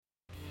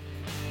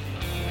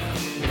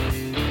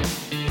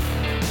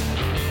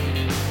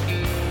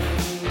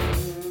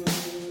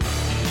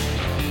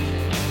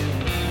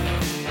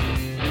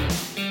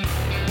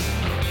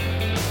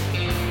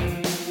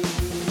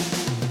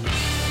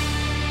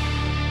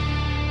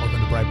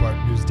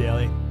Breitbart News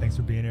Daily. Thanks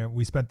for being here.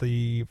 We spent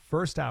the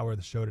first hour of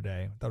the show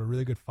today. I thought a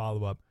really good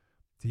follow-up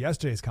to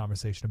yesterday's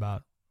conversation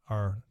about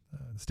our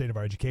state of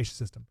our education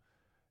system.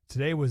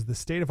 Today was the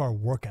state of our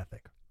work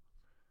ethic.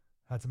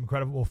 Had some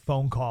incredible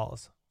phone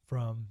calls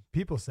from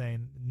people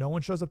saying, no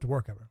one shows up to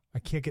work ever. I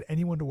can't get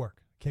anyone to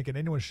work. I can't get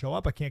anyone to show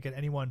up. I can't get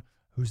anyone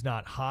who's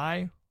not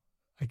high.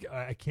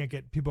 I can't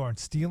get, people aren't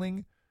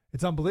stealing.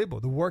 It's unbelievable.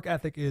 The work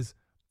ethic is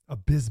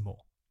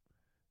abysmal.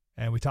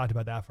 And we talked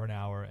about that for an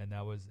hour, and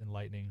that was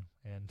enlightening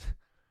and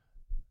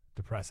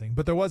depressing.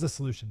 But there was a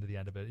solution to the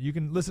end of it. You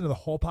can listen to the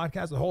whole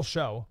podcast, the whole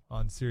show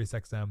on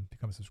SiriusXM,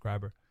 become a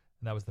subscriber.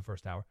 And that was the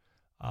first hour.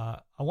 I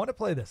want to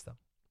play this, though.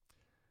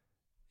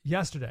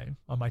 Yesterday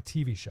on my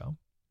TV show,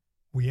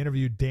 we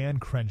interviewed Dan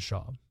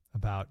Crenshaw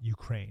about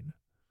Ukraine.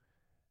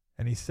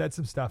 And he said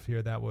some stuff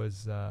here that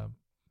was, the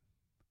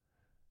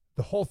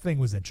whole thing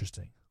was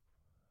interesting.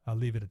 I'll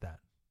leave it at that.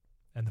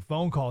 And the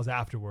phone calls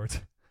afterwards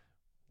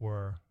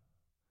were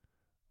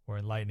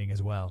enlightening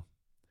as well.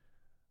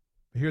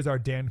 But here's our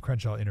Dan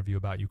Crenshaw interview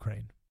about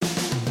Ukraine.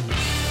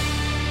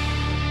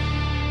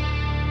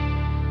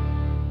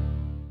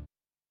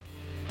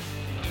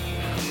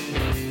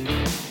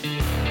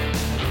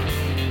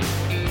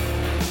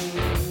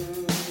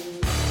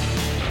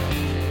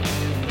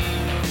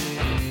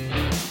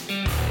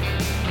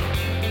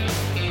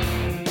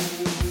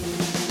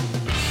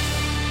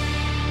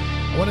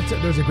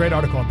 There's a great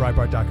article on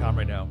Breitbart.com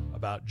right now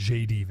about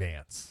J.D.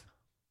 Vance.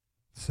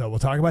 So we'll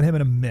talk about him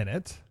in a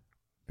minute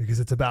because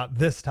it's about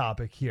this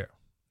topic here.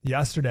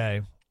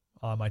 Yesterday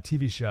on my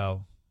TV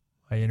show,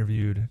 I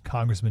interviewed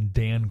Congressman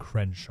Dan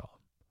Crenshaw.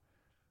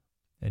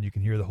 And you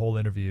can hear the whole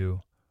interview.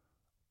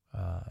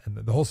 And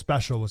the whole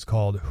special was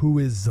called Who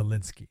is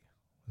Zelensky?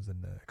 It was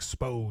an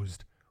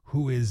exposed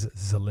Who is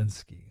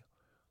Zelensky?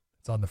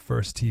 It's on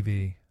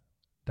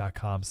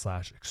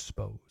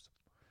thefirstTV.com/expose.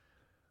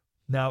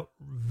 Now,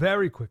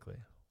 very quickly,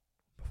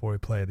 before we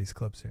play these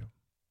clips here,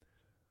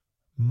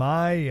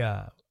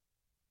 I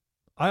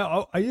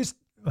used,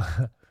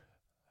 I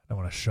don't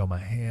want to show my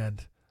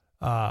hand.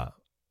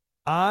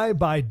 I,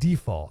 by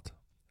default,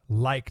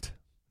 liked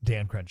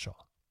Dan Crenshaw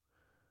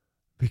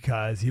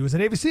because he was a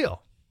Navy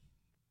SEAL.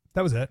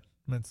 That was it.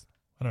 I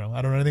don't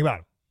know anything about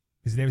him.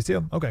 He's a Navy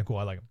SEAL? Okay, cool.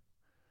 I like him.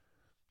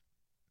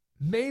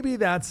 Maybe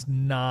that's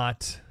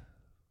not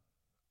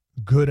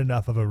good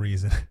enough of a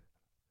reason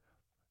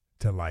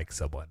to like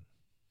someone.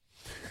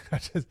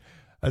 So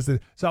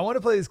I want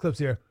to play these clips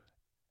here.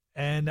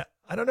 And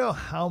I don't know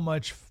how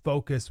much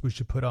focus we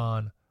should put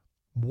on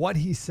what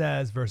he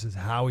says versus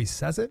how he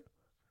says it.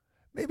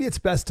 Maybe it's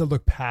best to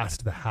look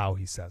past the how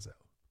he says it.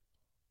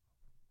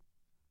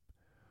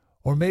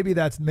 Or maybe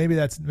that's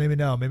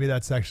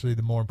actually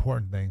the more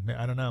important thing.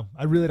 I don't know.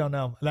 I really don't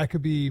know. That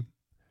could be,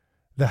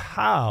 the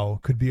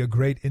how could be a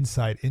great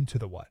insight into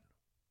the what.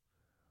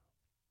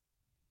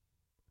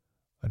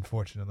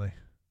 Unfortunately.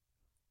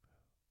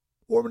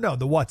 Or no,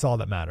 the what's all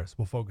that matters.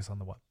 We'll focus on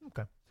the what.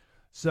 Okay.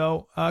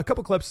 So a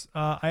couple clips.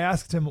 I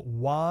asked him,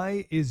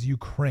 why is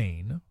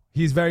Ukraine?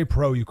 He's very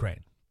pro-Ukraine,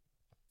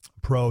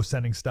 pro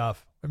sending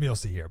stuff. I mean, you'll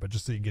see here, but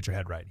just so you can get your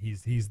head right,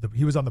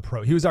 he was on the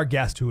pro. He was our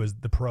guest who was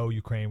the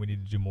pro-Ukraine. We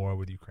need to do more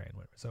with Ukraine.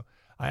 Whatever. So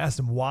I asked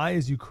him, why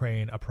is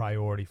Ukraine a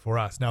priority for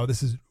us? Now,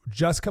 this is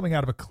just coming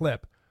out of a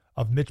clip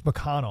of Mitch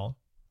McConnell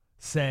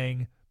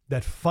saying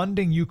that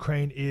funding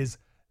Ukraine is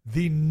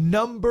the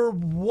number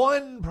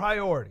one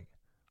priority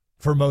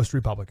for most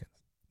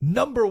Republicans.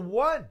 Number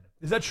one.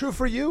 Is that true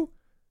for you?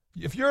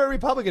 If you're a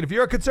Republican, if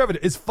you're a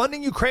conservative, is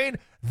funding Ukraine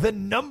the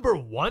number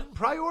one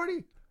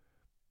priority?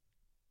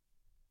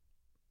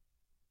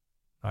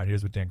 All right,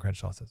 here's what Dan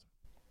Crenshaw says.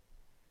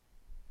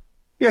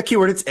 Yeah,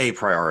 keyword, it's a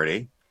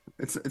priority.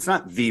 It's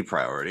not the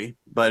priority,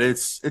 but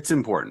it's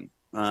important.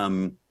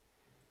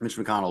 Mitch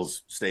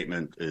McConnell's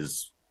statement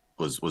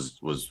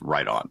was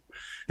right on.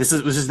 This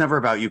is never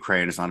about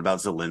Ukraine. It's not about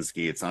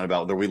Zelensky. It's not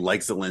about whether we like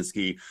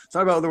Zelensky. It's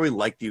not about whether we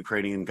like the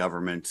Ukrainian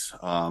government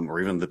or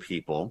even the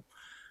people.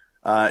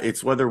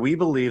 It's whether we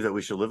believe that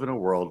we should live in a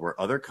world where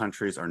other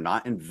countries are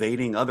not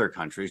invading other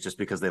countries just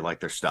because they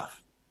like their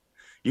stuff.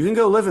 You can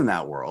go live in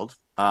that world,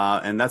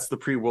 and that's the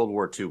pre-World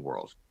War II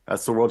world.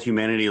 That's the world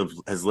humanity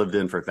has lived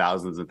in for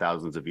thousands and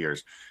thousands of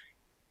years.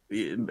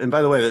 And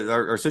by the way,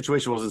 our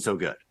situation wasn't so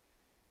good.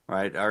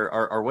 Right.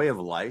 Our way of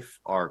life,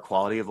 our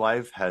quality of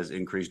life has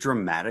increased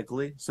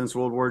dramatically since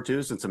World War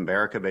II, since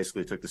America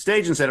basically took the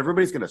stage and said,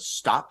 everybody's going to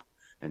stop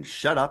and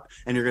shut up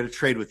and you're going to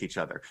trade with each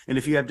other. And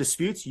if you have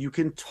disputes, you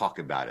can talk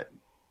about it.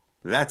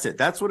 That's it.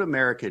 That's what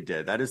America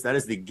did. That is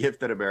the gift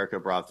that America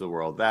brought to the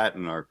world, that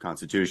and our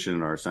Constitution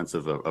and our sense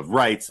of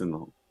rights and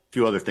a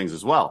few other things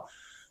as well.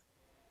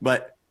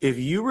 But if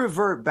you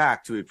revert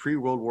back to a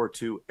pre-World War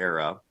II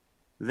era,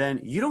 then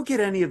you don't get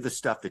any of the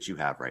stuff that you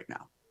have right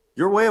now.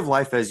 Your way of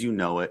life as you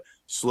know it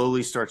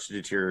slowly starts to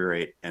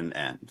deteriorate and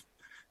end.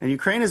 And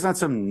Ukraine is not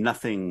some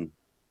nothing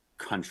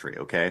country,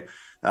 okay?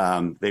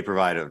 They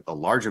provide a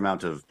large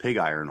amount of pig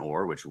iron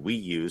ore, which we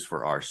use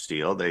for our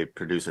steel. They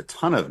produce a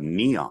ton of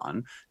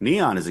neon.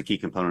 Neon is a key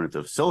component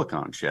of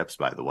silicon chips,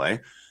 by the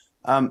way.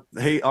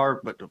 They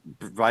are, but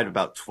provide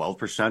about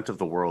 12% of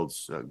the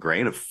world's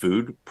grain of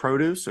food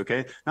produce.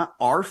 Okay, not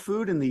our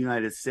food in the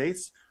United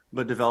States,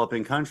 but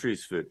developing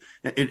countries' food.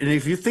 And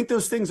if you think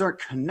those things aren't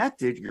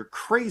connected, you're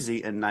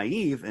crazy and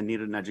naive and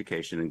need an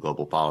education in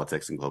global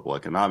politics and global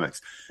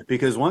economics.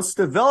 Because once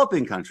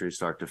developing countries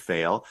start to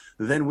fail,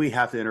 then we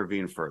have to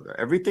intervene further.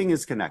 Everything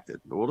is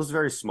connected. The world is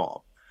very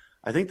small.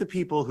 I think the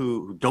people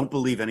who don't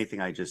believe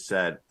anything I just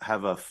said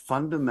have a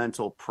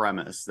fundamental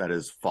premise that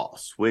is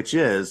false, which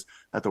is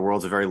that the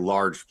world's a very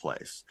large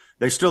place.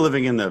 They're still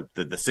living in the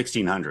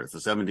 1600s, the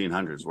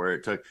 1700s, where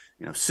it took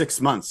 6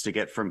 months to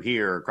get from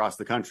here across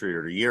the country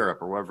or to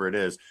Europe or wherever it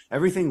is.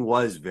 Everything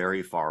was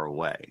very far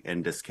away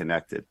and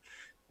disconnected.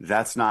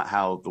 That's not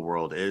how the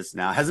world is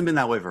now. It hasn't been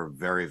that way for a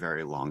very,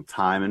 very long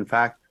time, in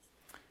fact.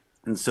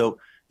 And so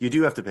you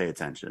do have to pay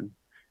attention,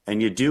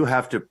 and you do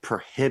have to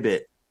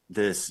prohibit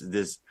this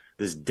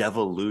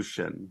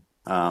devolution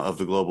of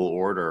the global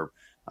order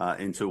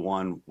into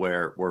one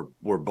where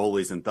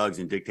bullies and thugs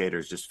and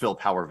dictators just fill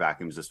power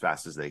vacuums as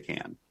fast as they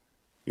can.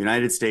 The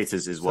United States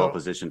is well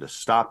positioned to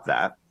stop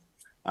that.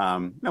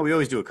 Now, we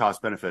always do a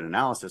cost-benefit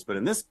analysis, but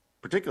in this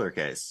particular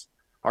case,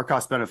 our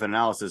cost-benefit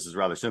analysis is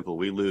rather simple.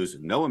 We lose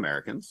no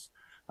Americans.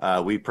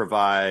 We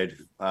provide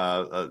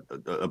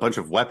a bunch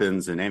of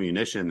weapons and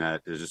ammunition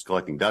that is just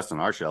collecting dust on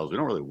our shelves. We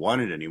don't really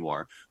want it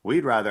anymore.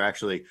 We'd rather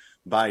actually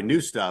buy new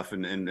stuff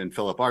and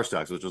fill up our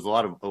stocks, which is a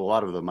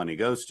lot of the money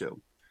goes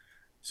to.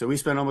 So we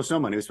spend almost no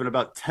money. We spend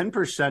about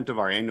 10% of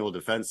our annual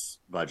defense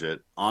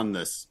budget on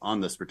this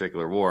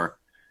particular war,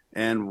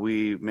 and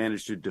we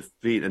managed to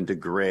defeat and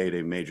degrade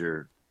a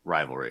major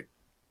rivalry.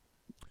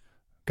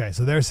 Okay,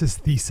 so there's his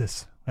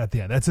thesis at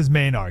the end. That's his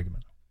main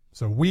argument.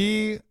 So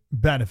we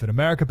benefit,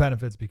 America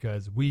benefits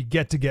because we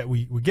get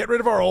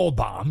rid of our old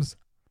bombs.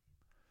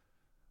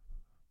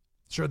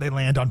 Sure, they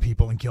land on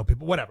people and kill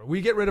people, whatever.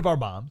 We get rid of our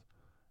bombs.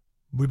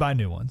 We buy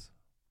new ones.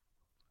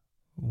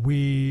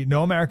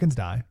 No Americans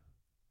die.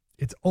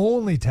 It's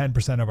only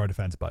 10% of our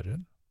defense budget.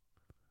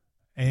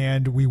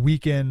 And we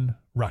weaken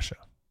Russia.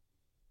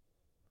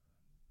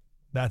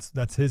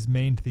 That's his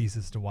main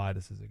thesis to why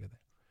this is a good thing.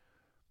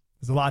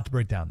 There's a lot to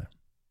break down there.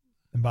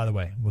 And by the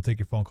way, we'll take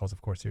your phone calls,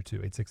 of course, here too.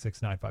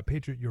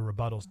 866-95-PATRIOT, your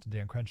rebuttals to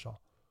Dan Crenshaw.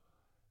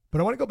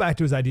 But I want to go back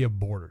to his idea of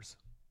borders.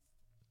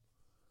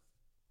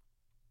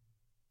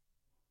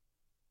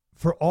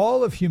 For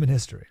all of human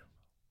history,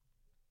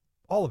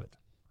 all of it,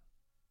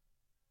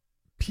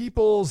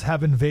 peoples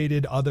have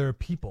invaded other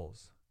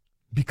peoples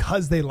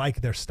because they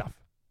like their stuff.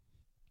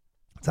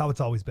 That's how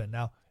it's always been.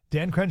 Now,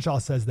 Dan Crenshaw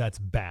says that's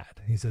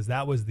bad. He says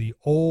that was the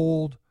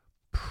old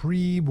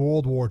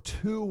pre-World War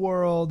II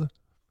world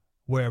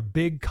where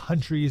big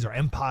countries or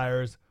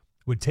empires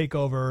would take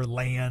over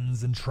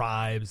lands and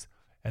tribes,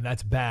 and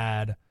that's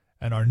bad.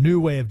 And our new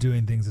way of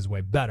doing things is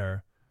way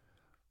better.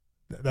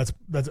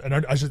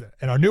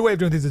 And our new way of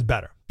doing things is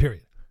better,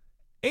 period.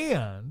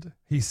 And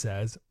he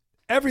says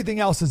everything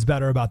else is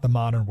better about the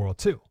modern world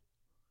too.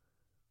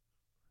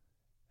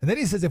 And then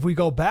he says if we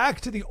go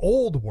back to the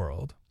old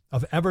world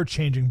of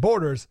ever-changing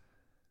borders,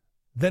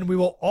 then we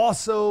will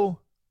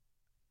also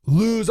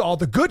lose all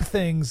the good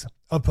things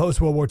of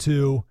post-World War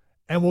II,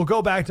 and we'll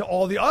go back to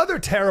all the other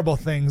terrible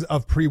things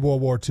of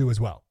pre-World War II as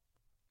well.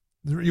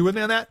 Are you with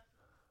me on that?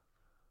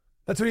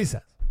 That's what he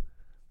says.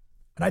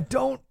 And I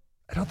don't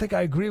think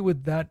I agree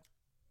with that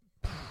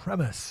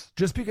premise.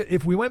 Just because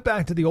if we went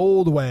back to the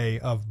old way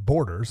of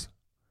borders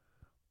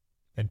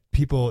and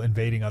people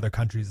invading other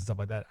countries and stuff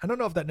like that, I don't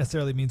know if that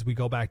necessarily means we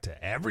go back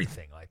to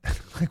everything like that.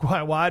 Like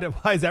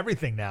why is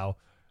everything now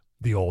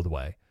the old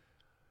way?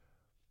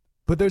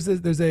 But there's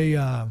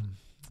an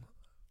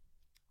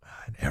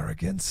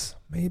arrogance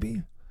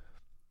maybe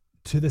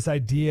to this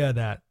idea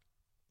that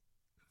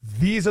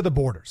these are the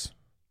borders.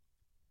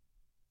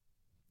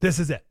 This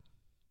is it.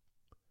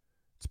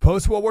 It's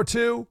post-World War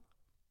II.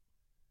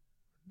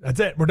 That's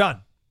it. We're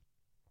done.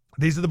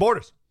 These are the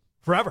borders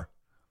forever.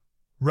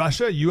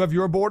 Russia, you have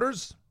your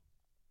borders.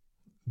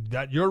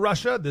 That you're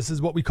Russia. This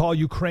is what we call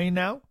Ukraine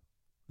now.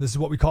 This is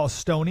what we call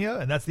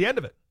Estonia, and that's the end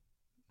of it.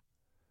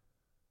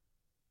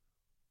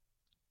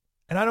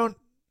 And I don't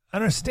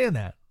understand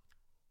that.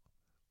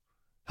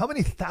 How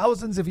many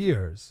thousands of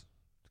years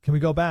can we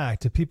go back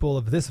to people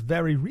of this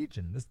very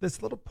region,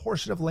 this little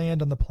portion of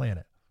land on the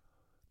planet?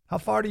 How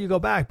far do you go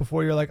back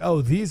before you're like,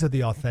 oh, these are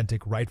the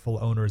authentic rightful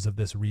owners of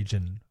this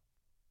region?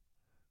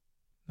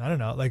 I don't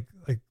know, like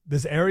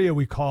this area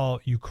we call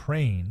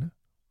Ukraine,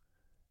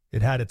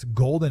 it had its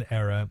golden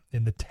era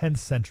in the 10th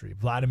century.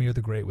 Vladimir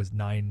the Great was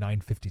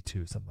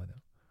 952, something like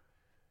that.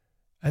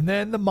 And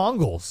then the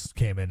Mongols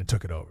came in and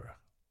took it over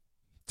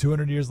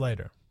 200 years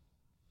later.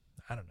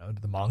 I don't know,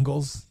 do the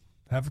Mongols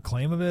have a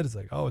claim of it? It's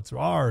like, oh, it's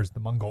ours,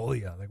 the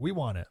Mongolia. Like, we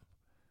want it.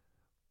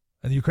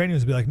 And the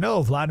Ukrainians would be like,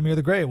 no, Vladimir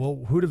the Great.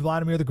 Well, who did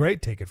Vladimir the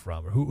Great take it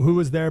from? Or who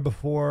was there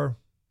before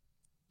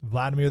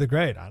Vladimir the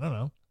Great? I don't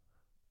know.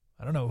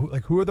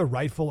 Who are the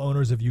rightful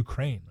owners of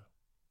Ukraine?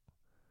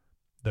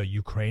 The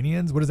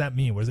Ukrainians? What does that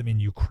mean? What does it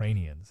mean,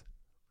 Ukrainians?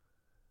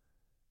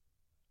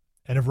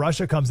 And if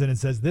Russia comes in and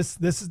says,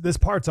 this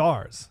part's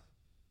ours,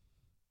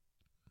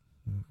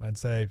 I'd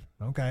say,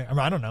 okay.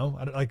 I don't know.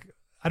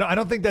 I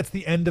don't think that's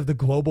the end of the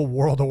global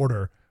world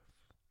order,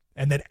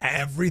 and that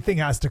everything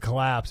has to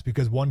collapse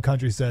because one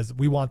country says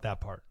we want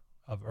that part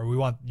or we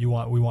want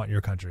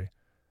your country,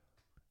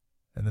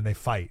 and then they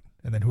fight,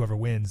 and then whoever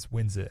wins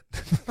it.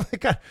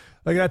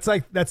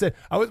 That's it.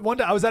 I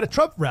was at a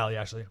Trump rally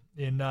actually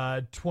in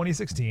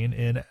 2016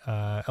 in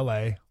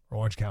L.A. or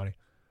Orange County,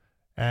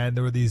 and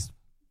there were these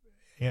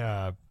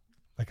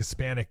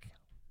Hispanic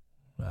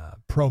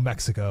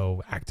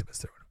pro-Mexico activists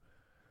there.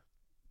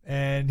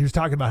 And he was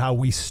talking about how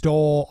we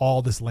stole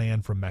all this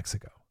land from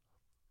Mexico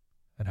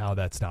and how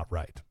that's not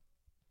right.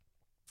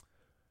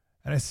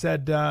 And I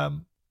said,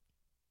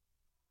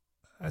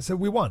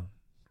 we won.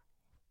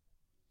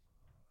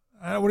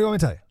 What do you want me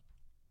to tell you?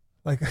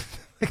 Like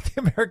the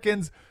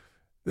Americans,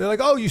 they're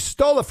like, oh, you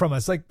stole it from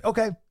us. Like,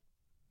 okay,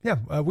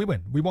 yeah, we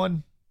win. We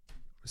won.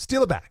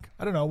 Steal it back.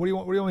 I don't know. What do you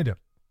want me to do?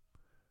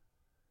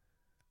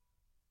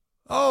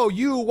 Oh,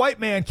 you white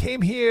man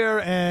came here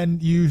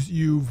and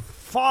you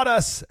fought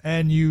us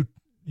and you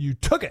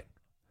took it.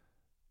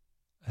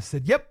 I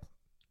said, yep.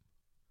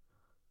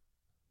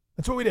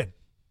 That's what we did.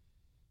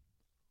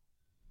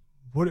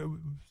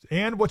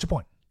 And what's your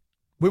point?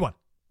 We won.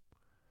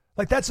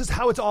 Like, that's just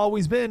how it's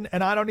always been,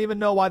 and I don't even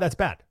know why that's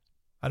bad.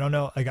 I don't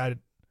know. That's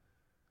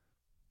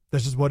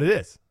just what it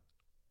is.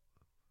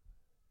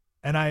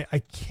 And I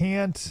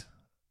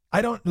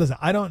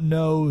don't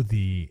know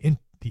the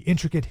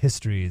intricate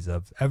histories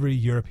of every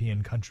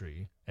European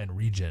country and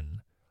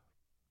region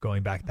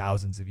going back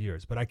thousands of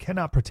years. But I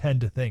cannot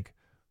pretend to think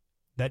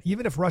that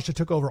even if Russia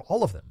took over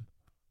all of them,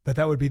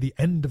 that would be the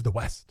end of the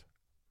West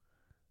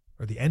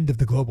or the end of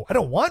the global. I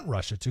don't want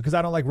Russia to, because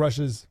I don't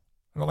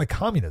like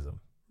communism,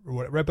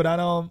 right? But I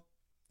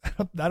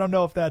don't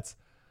know if that's,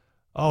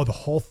 the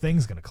whole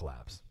thing's going to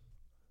collapse.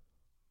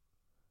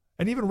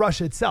 And even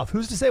Russia itself,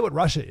 who's to say what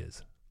Russia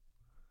is?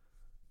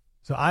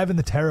 So Ivan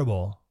the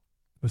Terrible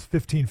was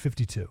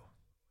 1552.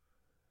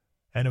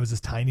 And it was this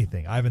tiny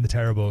thing. Ivan the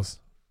Terrible's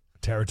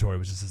territory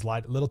was just this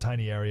little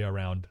tiny area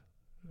around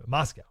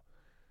Moscow.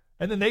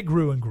 And then they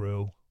grew and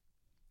grew.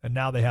 And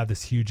now they have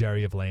this huge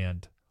area of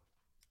land.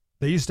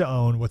 They used to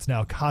own what's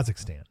now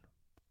Kazakhstan.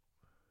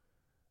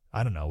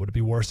 I don't know. Would it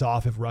be worse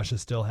off if Russia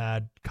still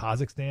had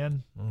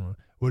Kazakhstan?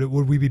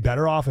 Would we be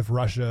better off if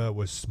Russia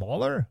was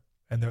smaller?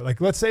 And they're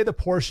like, let's say the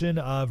portion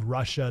of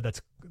Russia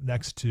that's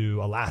next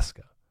to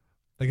Alaska.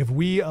 Like, if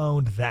we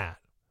owned that,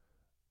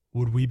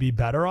 would we be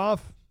better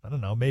off? I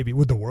don't know. Maybe.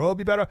 Would the world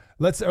be better?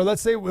 Let's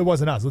say it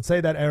wasn't us. Let's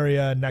say that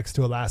area next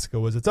to Alaska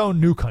was its own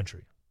new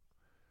country.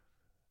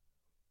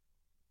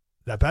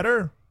 Is that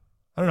better?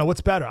 I don't know.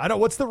 What's better?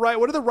 What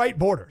are the right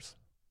borders?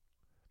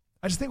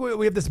 I just think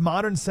we have this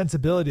modern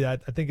sensibility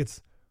that I think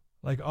it's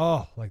like,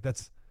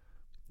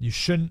 you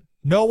shouldn't,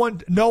 no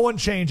one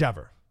change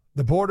ever.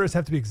 The borders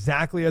have to be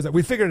exactly as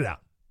we figured it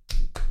out.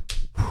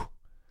 Whew.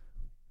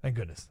 Thank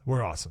goodness.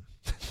 We're awesome.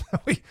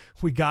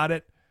 we got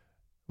it.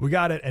 We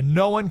got it. And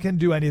no one can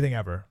do anything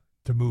ever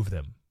to move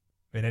them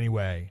in any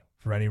way,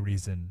 for any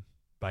reason,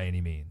 by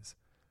any means.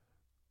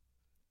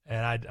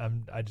 And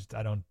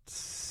I don't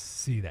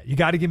see that. You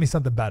got to give me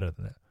something better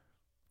than that.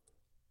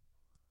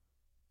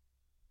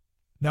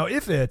 Now,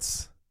 if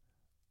it's,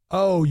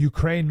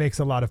 Ukraine makes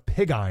a lot of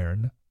pig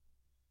iron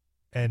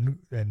and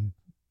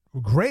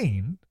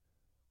grain,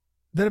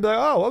 then it'd be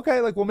like,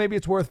 okay, maybe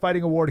it's worth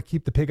fighting a war to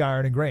keep the pig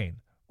iron and grain.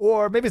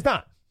 Or maybe it's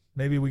not.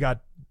 Maybe we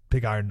got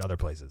pig iron in other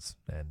places,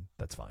 and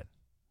that's fine.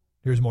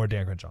 Here's more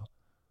Dan Crenshaw.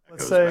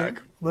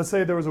 Let's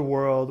say there was a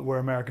world where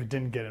America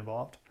didn't get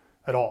involved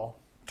at all,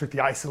 took the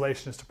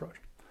isolationist approach,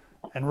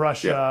 and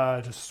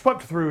Russia just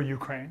swept through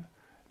Ukraine.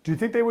 Do you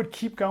think they would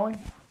keep going?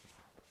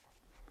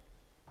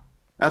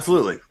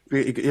 Absolutely.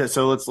 Yeah.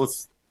 So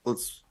let's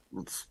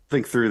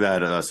think through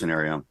that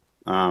scenario.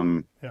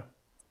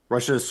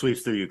 Russia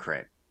sweeps through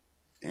Ukraine,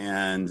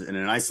 and in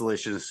an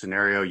isolationist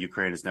scenario,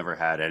 Ukraine has never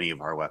had any of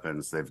our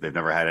weapons. They've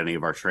never had any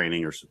of our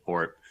training or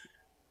support.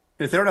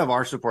 And if they don't have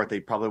our support, they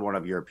probably won't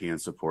have European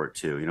support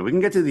too. We can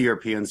get to the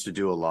Europeans to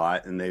do a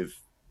lot, and they've,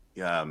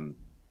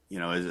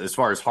 as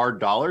far as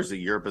hard dollars,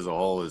 Europe as a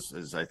whole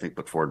is I think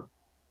put forward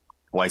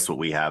twice what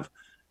we have.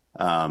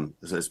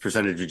 As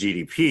percentage of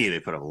GDP, they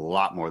put a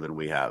lot more than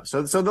we have.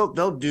 So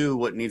they'll do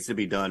what needs to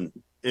be done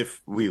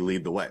if we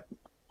lead the way.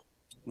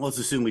 Well, let's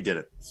assume we did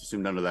it. Let's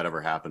assume none of that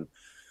ever happened.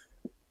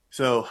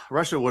 So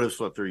Russia would have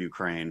swept through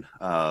Ukraine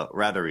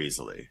rather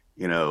easily.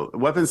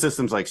 Weapon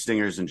systems like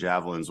Stingers and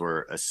Javelins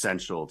were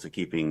essential to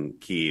keeping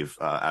Kyiv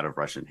out of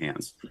Russian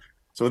hands.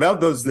 So without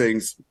those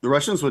things, the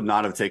Russians would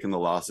not have taken the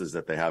losses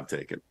that they have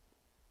taken.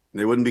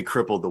 They wouldn't be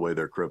crippled the way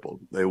they're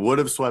crippled. They would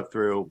have swept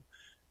through,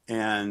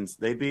 and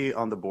they'd be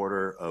on the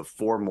border of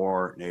 4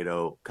 more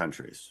NATO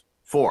countries.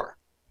 4.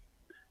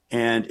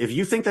 And if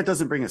you think that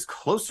doesn't bring us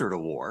closer to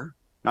war,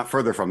 not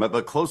further from it,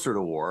 but closer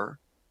to war,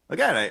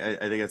 again,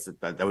 I think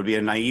that would be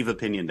a naive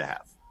opinion to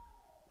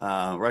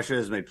have. Russia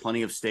has made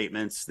plenty of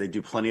statements. They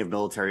do plenty of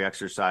military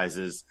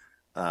exercises,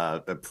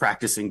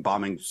 practicing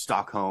bombing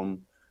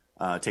Stockholm.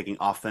 taking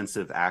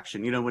offensive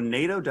action. When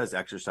NATO does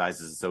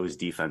exercises, it's always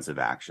defensive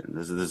action.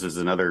 This is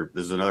another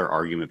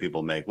argument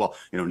people make. Well,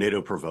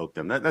 NATO provoked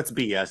them. That's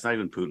BS. Not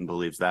even Putin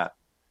believes that.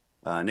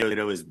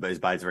 NATO is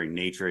by its very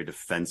nature a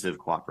defensive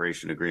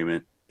cooperation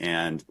agreement,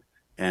 and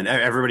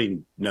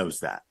everybody knows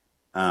that.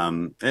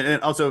 And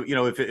also,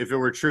 if it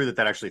were true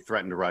that actually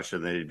threatened Russia,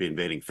 then they'd be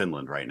invading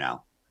Finland right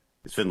now.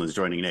 Because Finland's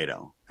joining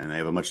NATO, and they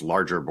have a much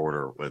larger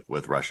border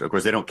with Russia. Of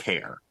course, they don't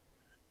care,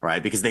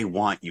 right? Because they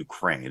want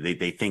Ukraine.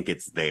 They think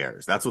it's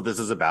theirs. That's what this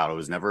is about. It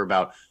was never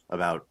about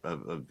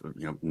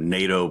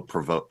NATO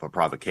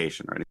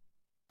provocation or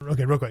anything.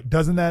 Okay, real quick.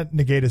 Doesn't that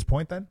negate his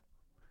point then?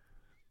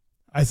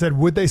 I said,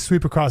 would they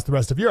sweep across the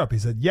rest of Europe? He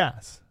said,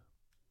 yes.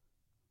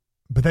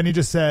 But then he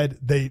just said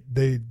they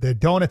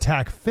don't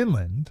attack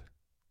Finland,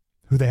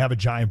 who they have a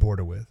giant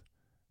border with,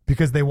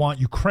 because they want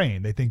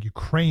Ukraine. They think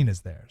Ukraine is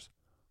theirs.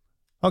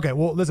 Okay,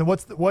 well, listen,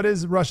 what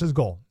is Russia's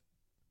goal?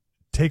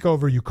 Take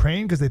over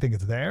Ukraine because they think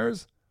it's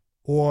theirs,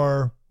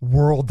 or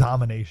world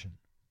domination?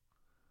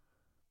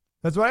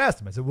 That's what I asked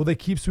him. I said, will they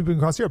keep sweeping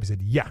across Europe? He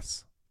said,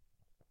 yes.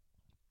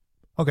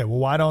 Okay, well,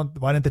 why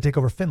didn't they take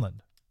over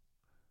Finland?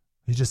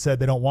 He just said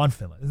they don't want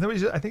Finland.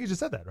 I think he just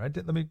said that, right?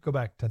 Let me go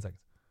back 10 seconds.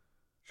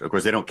 Of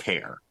course, they don't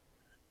care,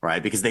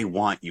 right? Because they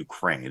want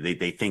Ukraine.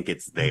 They think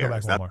it's theirs. Go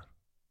back one more.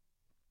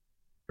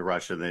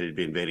 Russia, they'd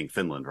be invading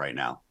Finland right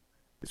now.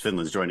 Because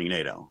Finland's joining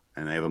NATO,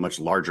 and they have a much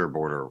larger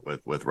border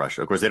with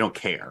Russia. Of course, they don't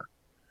care,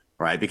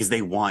 right? Because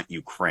they want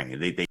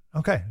Ukraine.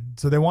 Okay,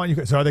 so they want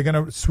Ukraine. So are they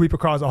going to sweep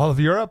across all of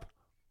Europe?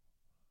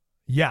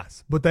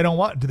 Yes, but they don't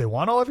want. Do they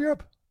want all of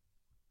Europe?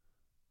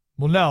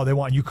 Well, no, they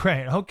want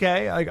Ukraine.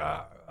 Okay,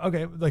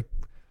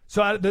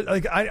 so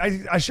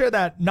I share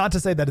that not to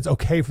say that it's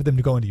okay for them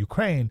to go into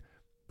Ukraine,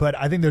 but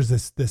I think there's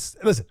this.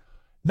 Listen,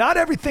 not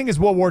everything is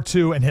World War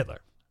II and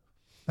Hitler.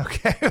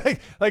 Okay,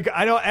 like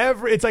I know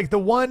it's like the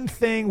one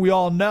thing we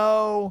all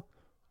know.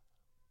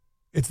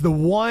 It's the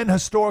one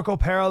historical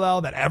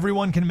parallel that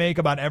everyone can make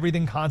about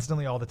everything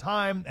constantly all the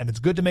time, and it's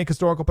good to make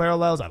historical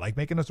parallels. I like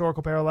making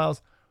historical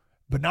parallels,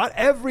 but not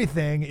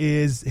everything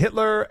is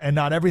Hitler, and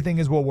not everything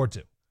is World War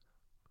II.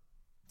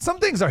 Some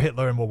things are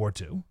Hitler and World War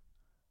II,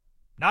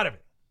 not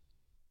everything.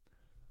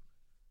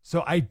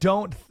 So I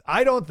don't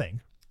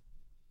think.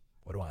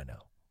 What do I know?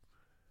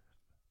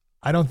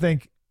 I don't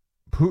think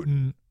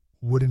Putin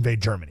would invade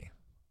Germany.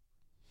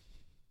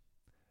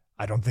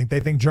 I don't think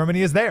they think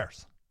Germany is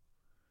theirs.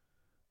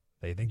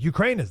 They think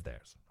Ukraine is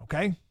theirs.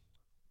 Okay.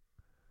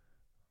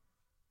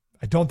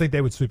 I don't think they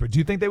would sweep. Do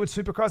you think they would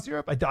sweep across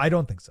Europe? I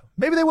don't think so.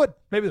 Maybe they would.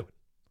 I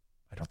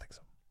don't think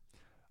so.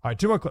 All right,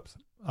 2 more clips.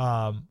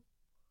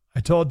 I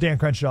told Dan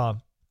Crenshaw,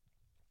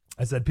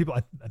 I said,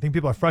 I think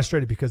people are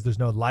frustrated because there's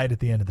no light at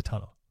the end of the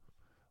tunnel.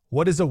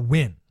 What is a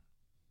win?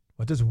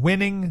 What does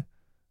winning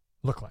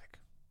look like?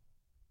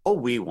 All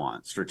we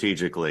want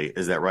strategically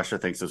is that Russia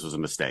thinks this was a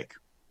mistake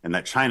and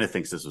that China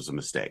thinks this was a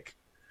mistake.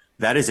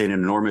 That is an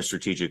enormous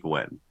strategic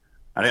win.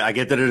 I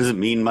get that it doesn't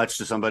mean much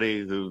to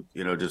somebody who,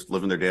 just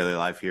living their daily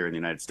life here in the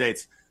United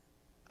States.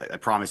 I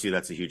promise you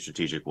that's a huge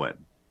strategic win,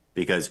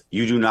 because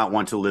you do not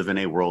want to live in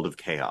a world of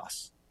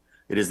chaos.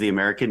 It is the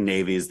American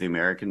Navy, is the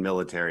American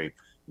military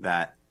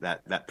that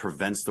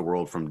prevents the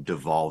world from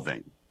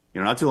devolving.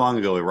 Not too long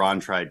ago, Iran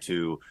tried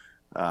to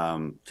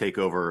take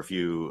over a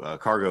few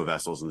cargo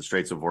vessels in the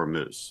Straits of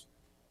Hormuz.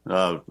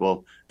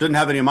 Well, didn't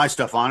have any of my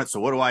stuff on it, so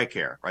what do I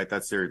care, right?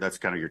 That's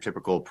kind of your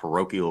typical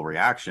parochial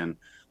reaction.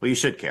 Well, you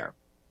should care,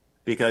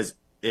 because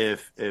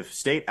if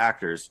state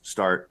actors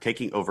start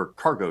taking over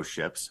cargo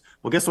ships,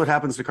 well, guess what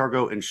happens to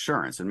cargo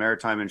insurance and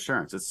maritime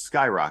insurance? It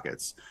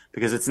skyrockets,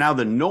 because it's now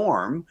the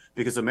norm,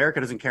 because America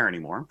doesn't care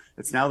anymore.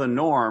 It's now the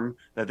norm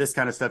that this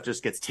kind of stuff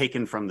just gets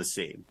taken from the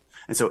sea.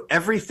 And so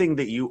everything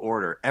that you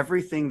order,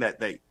 everything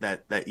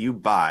that you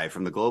buy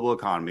from the global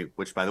economy,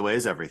 which, by the way,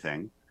 is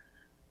everything,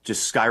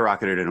 just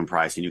skyrocketed in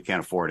price, and you can't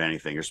afford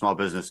anything. Your small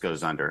business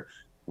goes under.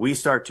 We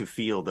start to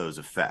feel those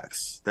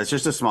effects. That's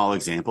just a small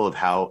example of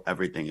how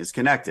everything is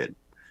connected.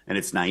 And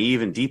it's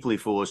naive and deeply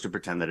foolish to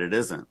pretend that it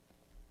isn't.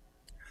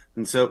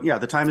 And so, yeah,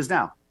 the time is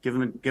now. Give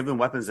them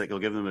weapons that will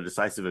give them a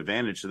decisive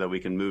advantage, so that we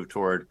can move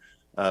toward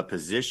a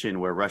position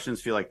where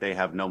Russians feel like they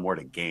have no more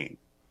to gain.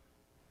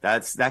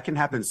 That can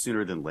happen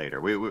sooner than later.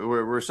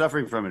 We're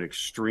suffering from an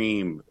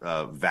extreme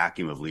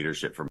vacuum of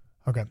leadership.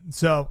 Okay,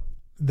 so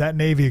that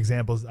Navy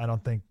example is, I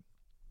don't think,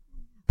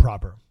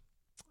 proper.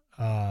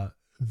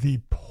 The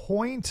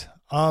point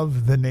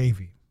of the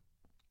Navy,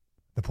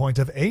 the point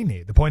of any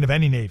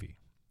Navy,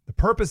 the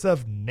purpose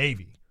of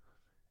Navy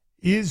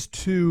is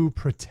to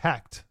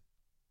protect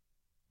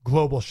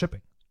global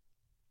shipping.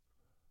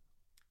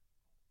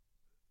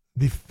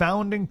 The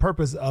founding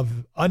purpose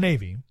of a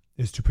Navy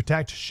is to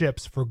protect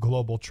ships for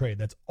global trade.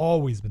 That's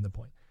always been the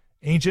point.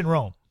 Ancient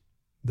Rome,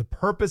 the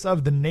purpose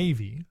of the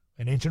Navy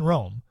in ancient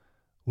Rome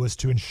was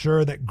to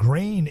ensure that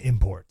grain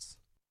imports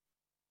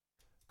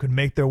could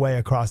make their way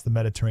across the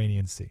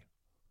Mediterranean Sea.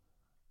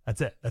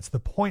 That's it. That's the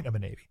point of a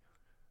Navy.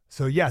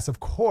 So yes, of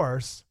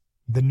course,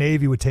 the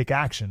Navy would take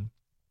action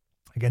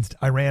against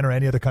Iran or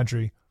any other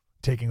country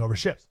taking over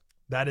ships.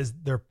 That is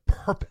their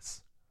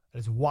purpose. That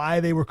is why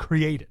they were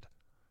created.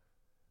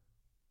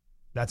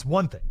 That's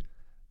one thing.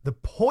 The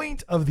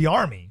point of the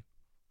army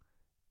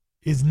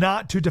is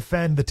not to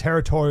defend the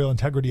territorial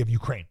integrity of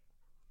Ukraine.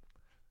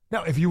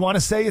 Now, if you want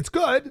to say it's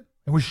good,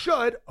 and we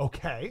should,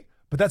 okay,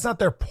 but that's not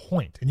their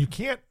point. And you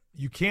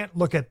can't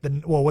look at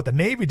what the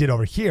Navy did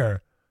over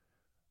here,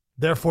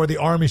 therefore the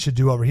Army should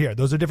do over here.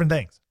 Those are different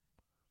things.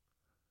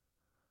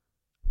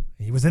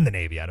 He was in the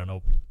Navy, I don't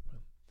know.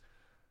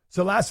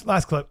 So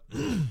last clip,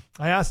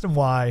 I asked him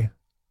why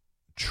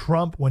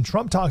when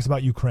Trump talks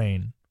about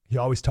Ukraine, he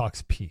always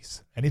talks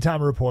peace.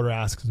 Anytime a reporter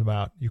asks him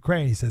about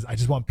Ukraine, he says, I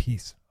just want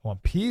peace. I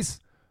want peace.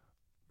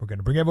 We're going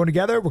to bring everyone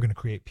together. We're going to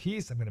create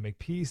peace. I'm going to make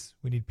peace.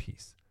 We need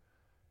peace.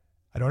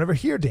 I don't ever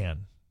hear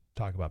Dan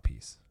talk about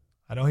peace.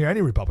 I don't hear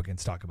any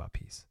Republicans talk about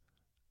peace,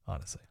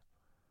 honestly.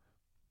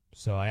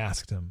 So I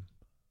asked him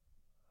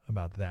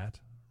about that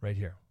right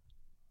here.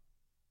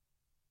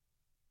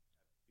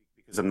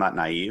 Because I'm not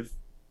naive.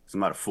 I'm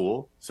not a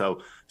fool.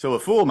 So a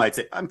fool might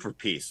say, I'm for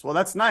peace. Well,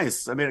 that's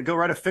nice. I mean, go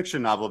write a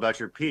fiction novel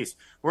about your peace.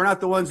 We're not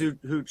the ones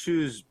who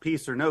choose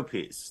peace or no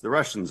peace. The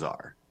Russians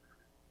are.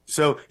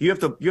 So you have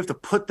to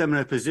put them in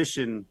a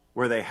position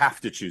where they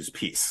have to choose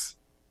peace.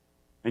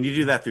 And you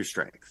do that through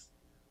strength.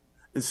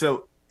 And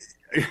so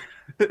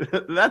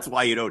that's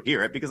why you don't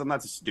hear it, because I'm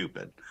not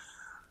stupid.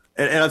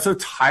 And I'm so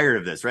tired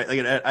of this, right?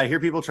 Like, I hear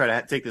people try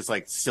to take this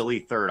like silly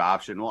third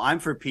option. Well, I'm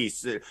for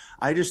peace.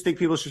 I just think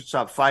people should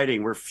stop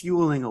fighting. We're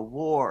fueling a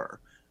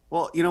war.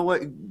 Well, you know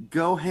what?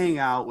 Go hang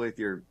out with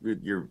your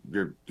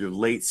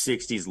late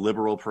 60s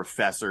liberal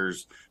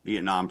professors,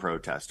 Vietnam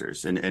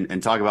protesters,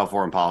 and talk about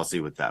foreign policy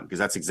with them, because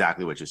that's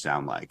exactly what you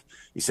sound like.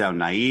 You sound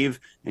naive,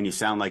 and you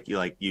sound like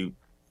you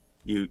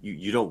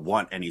don't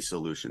want any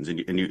solutions, and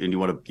you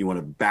want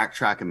to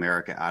backtrack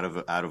America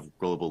out of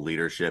global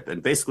leadership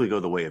and basically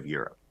go the way of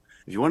Europe.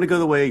 If you want to go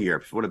the way of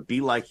Europe, if you want to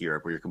be like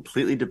Europe, where you're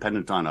completely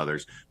dependent on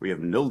others, where you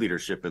have no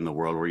leadership in the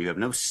world, where you have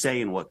no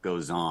say in what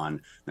goes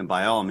on, then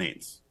by all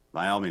means,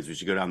 we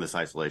should go down this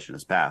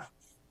isolationist path.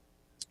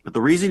 But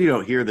the reason you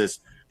don't hear this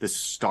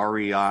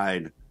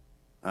starry-eyed,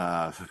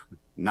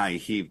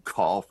 naive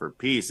call for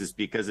peace is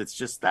because it's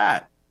just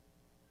that.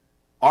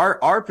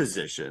 Our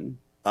position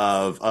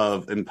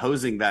of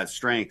imposing that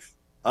strength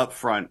up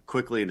front,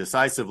 quickly and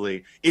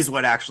decisively, is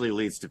what actually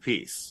leads to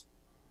peace.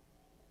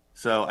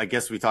 So I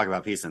guess we talk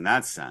about peace in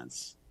that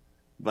sense,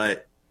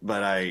 but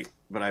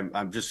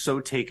I'm just so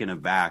taken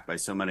aback by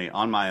so many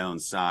on my own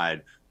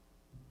side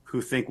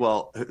who think,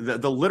 well,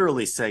 they'll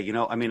literally say,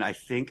 I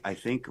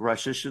think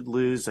Russia should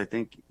lose. I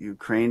think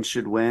Ukraine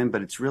should win,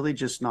 but it's really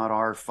just not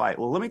our fight.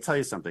 Well, let me tell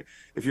you something.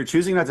 If you're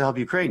choosing not to help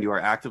Ukraine, you are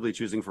actively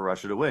choosing for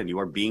Russia to win. You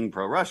are being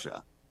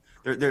pro-Russia.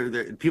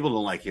 People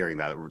don't like hearing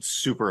that. It's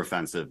super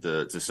offensive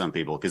to some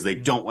people because they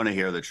don't want to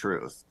hear the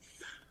truth.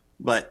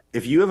 But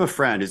if you have a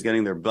friend who's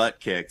getting their butt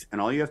kicked and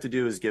all you have to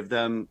do is give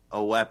them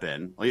a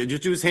weapon, all you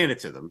just do is hand it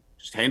to them,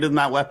 just hand them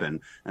that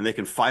weapon, and they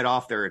can fight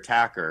off their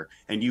attacker,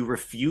 and you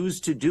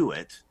refuse to do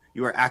it,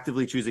 you are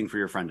actively choosing for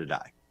your friend to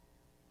die,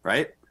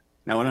 right?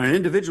 Now, on an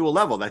individual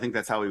level, I think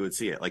that's how we would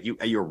see it. Like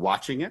you're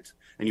watching it,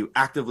 and you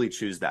actively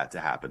choose that to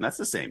happen. That's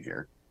the same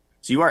here.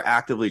 So you are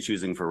actively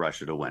choosing for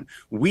Russia to win.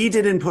 We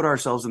didn't put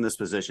ourselves in this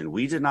position.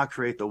 We did not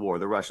create the war.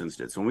 The Russians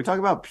did. So when we talk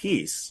about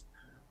peace,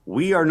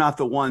 we are not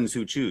the ones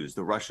who choose.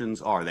 The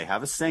Russians are. They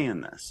have a say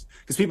in this.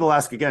 Because people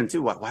ask again,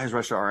 too, why is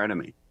Russia our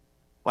enemy?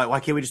 Why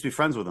can't we just be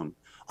friends with them?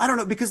 I don't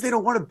know, because they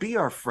don't want to be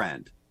our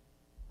friend.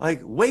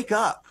 Like, wake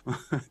up.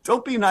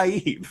 Don't be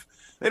naive.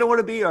 They don't want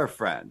to be our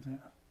friend.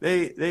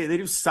 They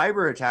do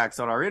cyber attacks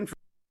on our info.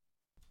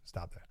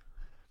 Stop there.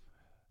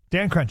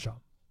 Dan Crenshaw.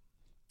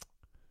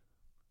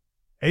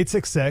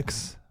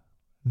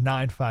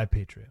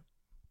 866-95-PATRIOT.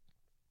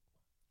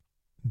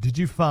 Did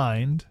you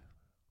find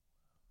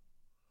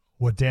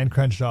what Dan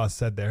Crenshaw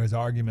said there, his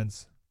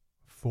arguments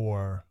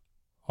for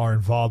our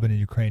involvement in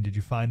Ukraine, did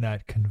you find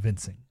that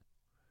convincing?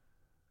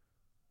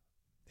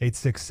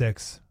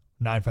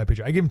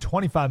 866-95-PATRIOT. I gave him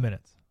 25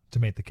 minutes to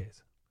make the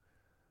case.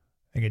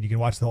 Again, you can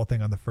watch the whole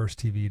thing on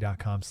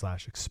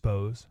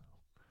thefirsttv.com/expose.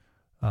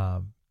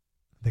 I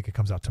think it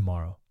comes out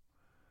tomorrow.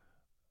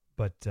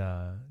 But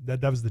that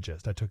was the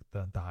gist. I took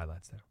the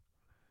highlights there.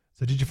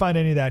 So did you find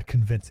any of that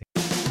convincing?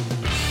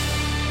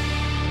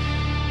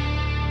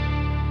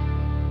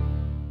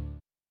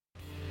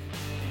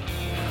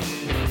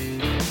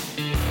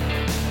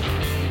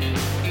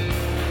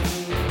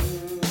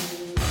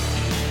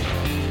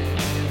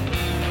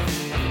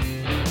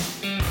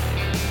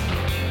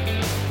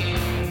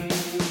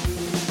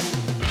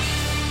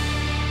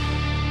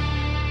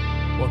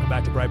 Welcome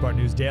back to Breitbart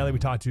News Daily. We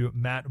talked to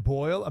Matt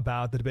Boyle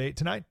about the debate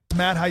tonight.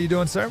 Matt, how you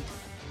doing, sir?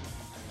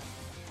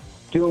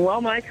 Doing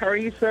well, Mike. How are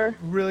you, sir?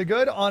 Really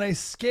good. On a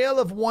scale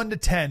of 1 to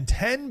 10,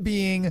 10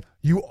 being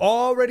you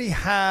already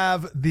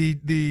have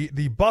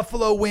the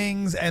buffalo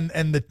wings and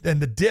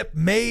the dip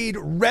made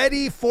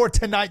ready for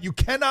tonight. You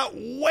cannot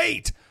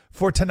wait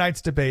for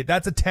tonight's debate.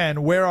 That's a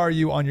 10. Where are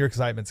you on your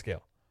excitement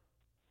scale?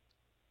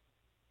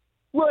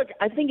 Look,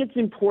 I think it's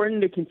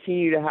important to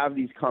continue to have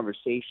these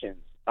conversations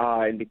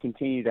and to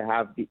continue to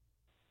have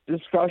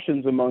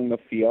discussions among the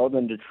field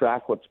and to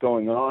track what's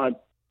going on.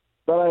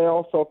 But I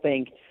also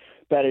think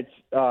that it's,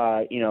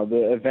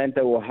 the event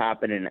that will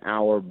happen an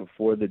hour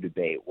before the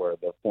debate, where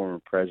the former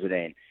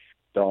president,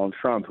 Donald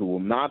Trump, who will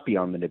not be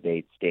on the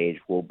debate stage,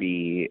 will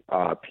be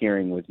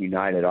appearing with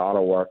United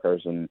Auto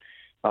Workers in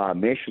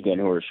Michigan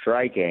who are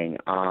striking,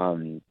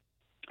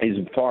 is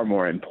far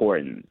more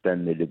important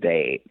than the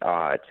debate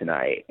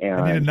tonight. And,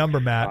 I need a number,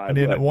 Matt. I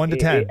need 1 to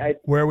 10.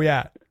 Where are we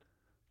at?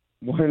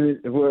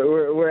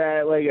 We're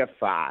at like a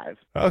 5.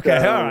 Okay,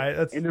 so, all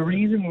right. And the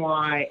reason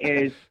why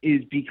is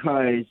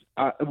because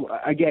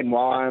again,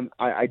 while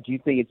I do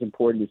think it's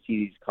important to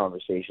see these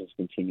conversations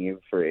continue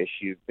for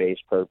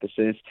issue-based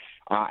purposes,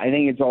 I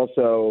think it's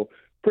also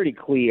pretty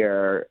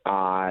clear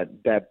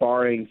that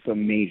barring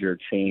some major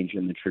change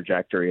in the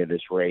trajectory of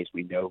this race,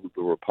 we know who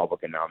the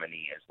Republican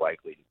nominee is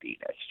likely to be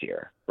next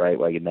year, right?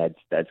 Like, and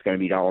that's going to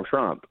be Donald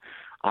Trump.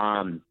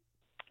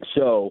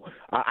 So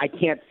I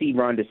can't see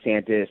Ron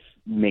DeSantis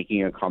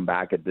making a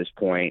comeback at this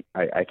point.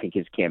 I think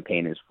his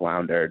campaign has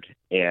floundered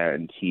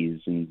and he's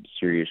in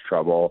serious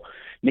trouble.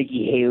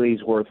 Nikki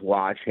Haley's worth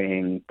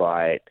watching,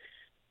 but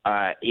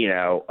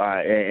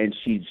and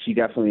she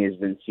definitely has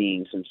been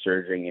seeing some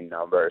surging in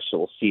numbers. So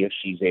we'll see if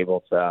she's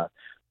able to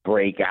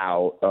break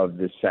out of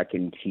the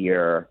second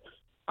tier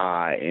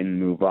and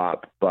move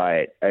up.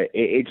 But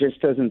it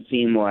just doesn't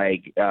seem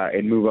like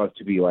and move up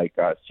to be like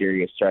a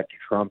serious threat to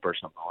Trump or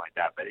something like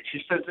that. But it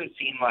just doesn't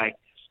seem like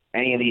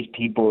any of these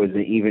people is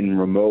even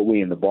remotely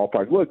in the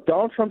ballpark. Look,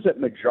 Donald Trump's at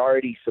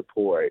majority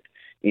support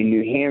in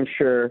New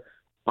Hampshire,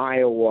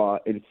 Iowa,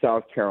 and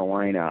South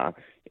Carolina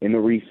in the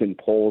recent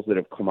polls that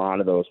have come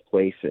out of those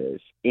places.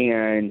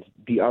 And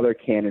the other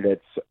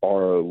candidates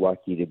are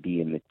lucky to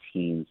be in the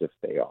teens if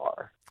they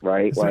are,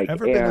 right? Has there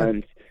ever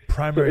been a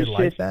primary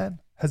like that?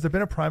 Has there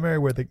been a primary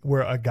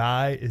where a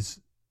guy is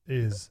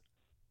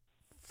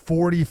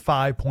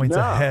 45 points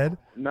ahead?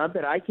 Not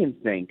that I can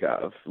think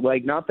of.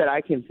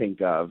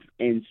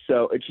 And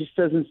so it just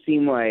doesn't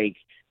seem like,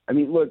 I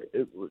mean, look,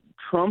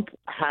 Trump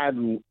had,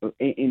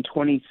 in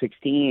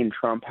 2016,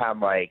 Trump had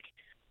like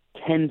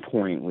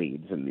 10-point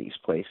leads in these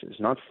places,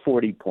 not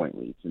 40-point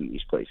leads in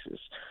these places.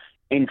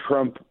 And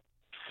Trump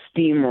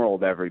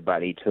steamrolled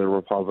everybody to the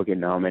Republican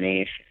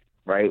nomination,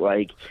 right?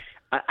 Like,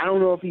 I don't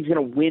know if he's going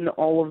to win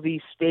all of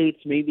these states.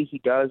 Maybe he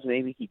does,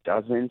 maybe he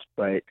doesn't.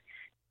 But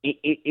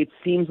it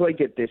seems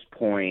like at this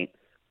point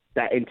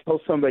that until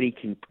somebody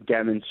can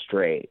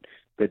demonstrate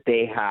that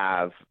they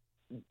have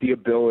the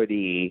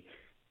ability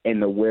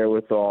and the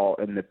wherewithal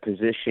and the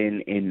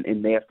position,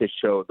 and they have to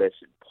show this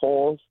in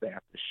polls, they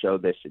have to show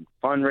this in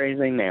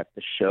fundraising, they have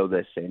to show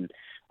this in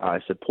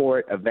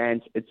support,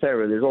 events,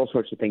 etc. There's all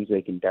sorts of things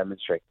they can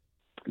demonstrate,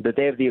 that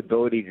they have the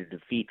ability to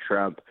defeat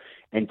Trump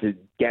and to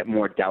get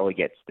more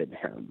delegates than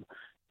him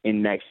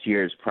in next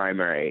year's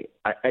primary,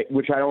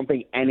 which I don't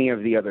think any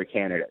of the other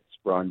candidates,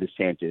 Ron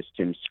DeSantis,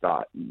 Tim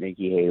Scott,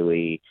 Nikki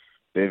Haley,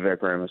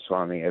 Vivek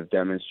Ramaswamy, have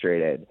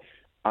demonstrated.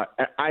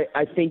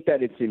 I think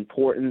that it's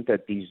important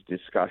that these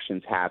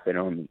discussions happen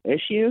on the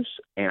issues,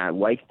 and I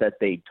like that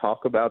they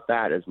talk about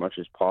that as much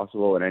as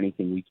possible, and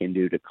anything we can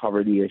do to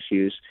cover the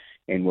issues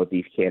and what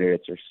these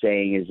candidates are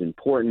saying is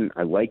important.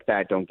 I like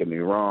that, don't get me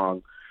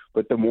wrong.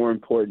 But the more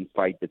important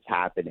fight that's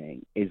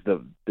happening is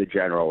the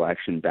general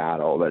election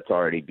battle that's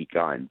already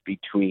begun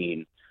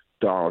between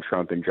Donald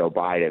Trump and Joe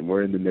Biden.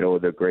 We're in the middle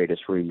of the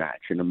greatest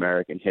rematch in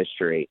American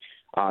history.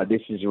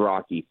 This is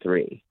Rocky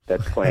III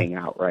that's playing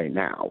out right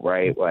now,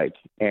 right? Like,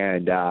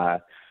 and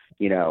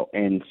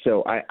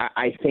so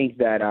I think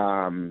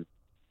that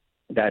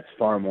that's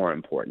far more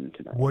important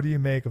tonight. What do you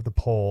make of the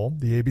poll,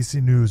 the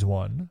ABC News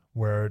one,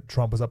 where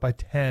Trump was up by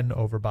 10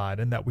 over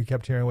Biden, that we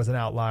kept hearing was an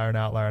outlier,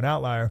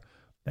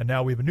 and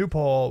now we have a new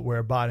poll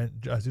where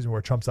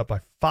where Trump's up by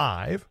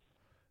 5,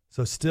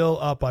 so still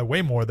up by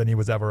way more than he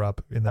was ever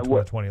up in the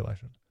 2020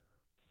 election.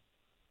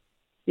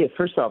 Yeah,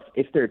 first off,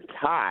 if they're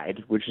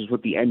tied, which is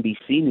what the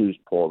NBC News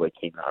poll that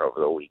came out over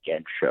the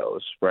weekend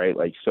shows, right?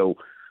 Like, so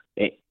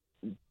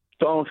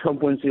Donald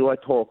Trump wins the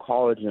Electoral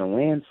College in a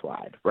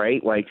landslide,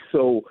 right? Like,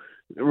 so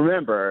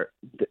remember,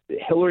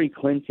 Hillary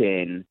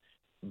Clinton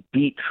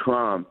beat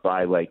Trump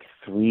by like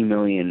 3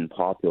 million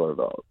popular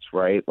votes,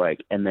 right?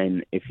 Like, and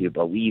then if you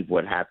believe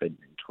what happened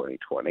in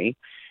 2020,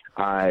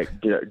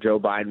 Joe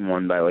Biden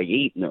won by like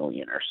 8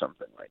 million or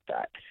something like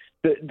that.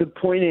 The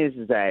point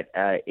is that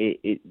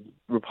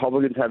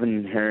Republicans have an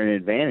inherent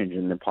advantage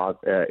in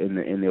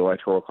the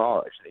Electoral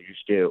College. They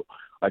just do.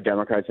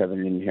 Democrats have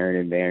an inherent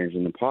advantage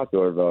in the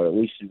popular vote, at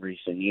least in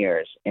recent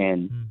years,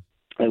 and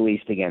at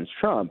least against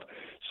Trump.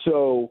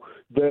 So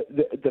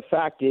the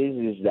fact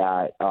is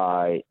that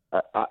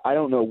I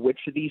don't know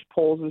which of these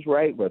polls is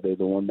right, whether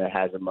the one that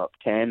has them up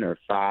 10 or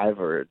 5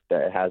 or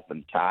that has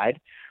them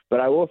tied. But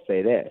I will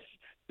say this.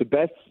 The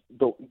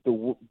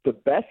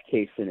best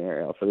case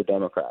scenario for the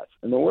Democrats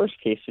and the worst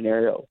case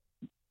scenario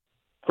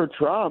for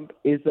Trump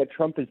is that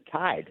Trump is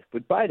tied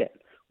with Biden,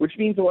 which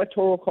means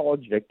Electoral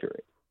College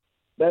victory.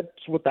 That's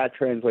what that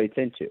translates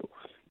into.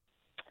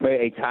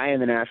 A tie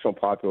in the national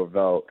popular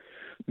vote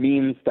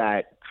means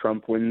that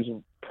Trump wins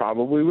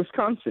probably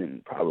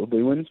Wisconsin,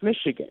 probably wins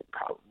Michigan,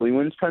 probably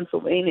wins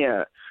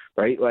Pennsylvania,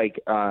 right? Like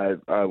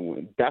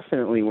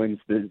definitely wins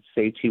the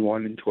states he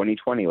won in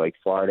 2020, like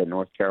Florida,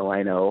 North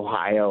Carolina,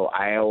 Ohio,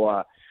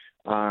 Iowa,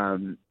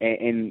 and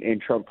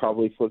Trump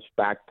probably flips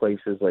back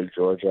places like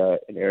Georgia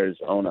and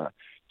Arizona.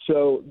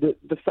 So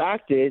the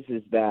fact is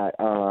that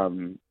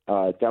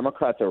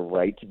Democrats are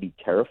right to be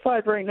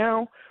terrified right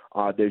now.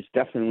 There's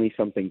definitely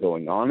something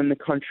going on in the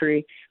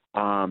country.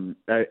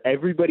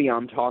 Everybody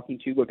I'm talking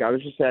to, look, I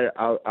was just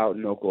out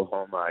in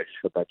Oklahoma. I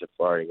just got back to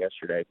Florida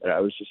yesterday, but I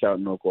was just out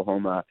in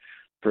Oklahoma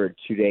for a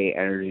 2-day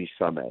energy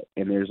summit.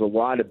 And there's a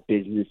lot of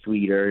business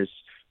leaders,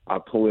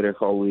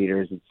 political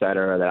leaders, et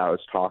cetera, that I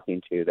was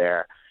talking to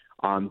there.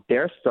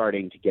 They're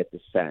starting to get the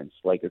sense,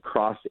 like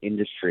across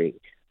industry,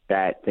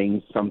 that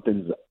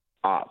something's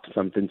up,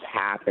 something's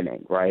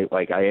happening, right?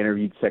 Like I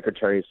interviewed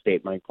Secretary of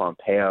State Mike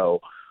Pompeo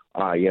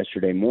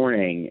yesterday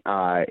morning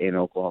in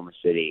Oklahoma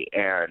City,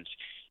 and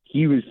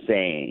he was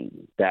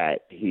saying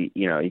that he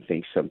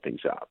thinks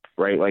something's up,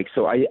 right? Like,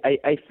 so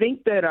I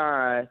think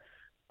that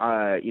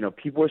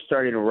people are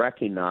starting to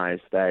recognize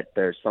that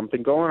there's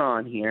something going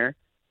on here.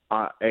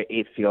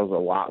 It feels a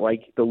lot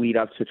like the lead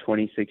up to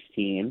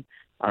 2016.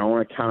 I don't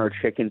want to count our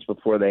chickens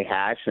before they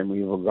hatch, and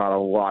we've got a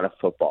lot of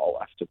football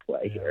left to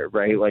play here,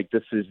 right? Like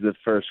this is the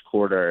first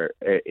quarter,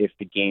 if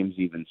the game's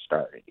even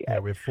started yet. Yeah,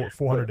 we have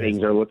 400 days.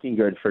 Things are looking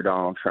good for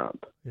Donald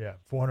Trump. Yeah,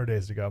 400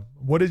 days to go.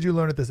 What did you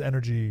learn at this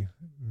energy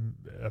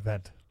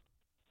event?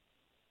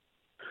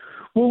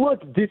 Well,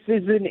 look, this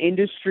is an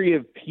industry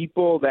of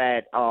people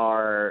that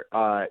are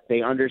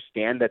they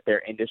understand that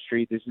their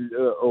industry. This is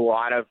a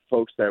lot of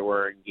folks that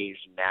were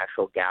engaged in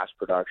natural gas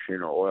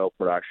production or oil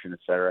production, et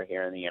cetera,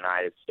 here in the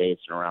United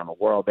States and around the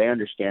world. They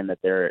understand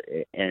that their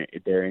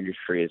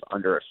industry is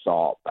under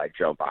assault by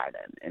Joe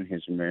Biden and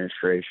his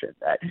administration.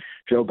 That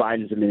Joe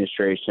Biden's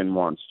administration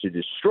wants to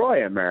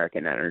destroy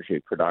American energy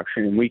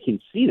production, and we can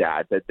see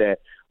that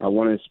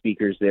one of the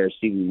speakers there,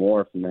 Stephen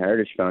Moore from the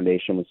Heritage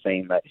Foundation, was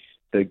saying that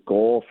the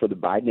goal for the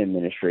Biden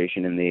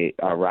administration and the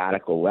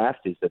radical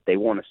left is that they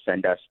want to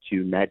send us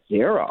to net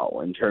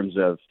zero in terms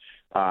of,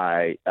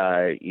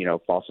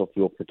 fossil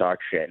fuel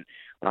production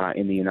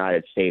in the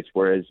United States,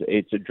 whereas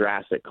it's a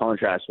drastic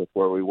contrast with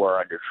where we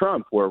were under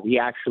Trump, where we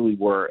actually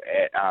were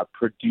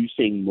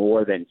producing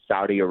more than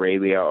Saudi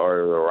Arabia or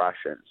the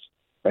Russians.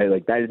 Right,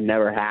 like that had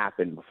never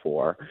happened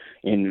before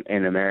in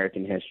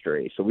American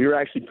history. So we were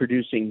actually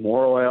producing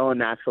more oil and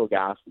natural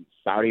gas than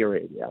Saudi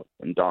Arabia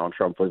when Donald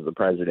Trump was the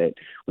president.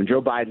 When Joe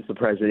Biden's the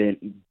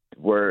president,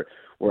 we're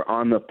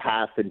on the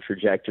path and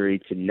trajectory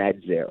to net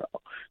zero.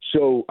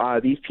 So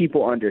these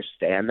people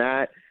understand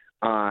that,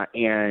 but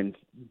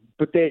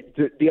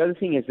the other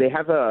thing is they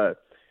have a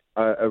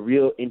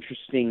real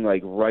interesting,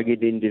 like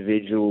rugged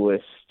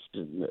individualist,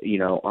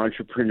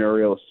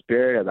 entrepreneurial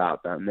spirit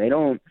about them. They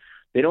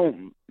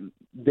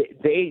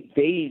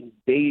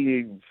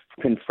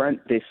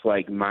confront this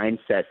like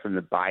mindset from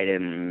the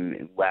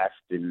Biden left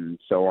and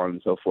so on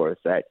and so forth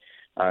that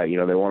they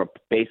want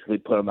to basically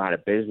put them out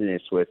of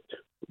business with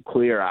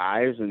clear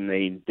eyes, and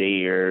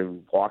they are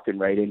walking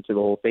right into the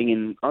whole thing.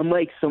 And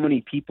unlike so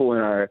many people in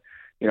our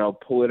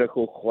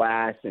political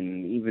class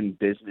and even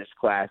business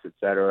class, et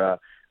cetera,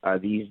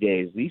 these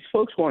days, these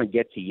folks want to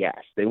get to yes.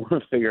 They want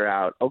to figure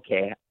out,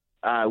 okay,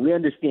 we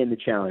understand the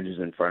challenges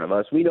in front of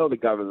us. We know the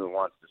government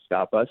wants to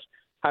stop us.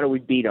 How do we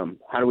beat them?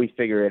 How do we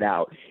figure it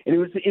out? And it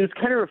was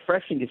kind of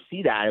refreshing to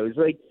see that. It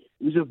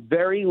was a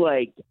very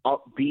like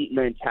upbeat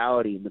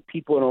mentality. And the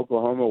people in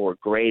Oklahoma were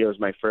great. It was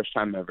my first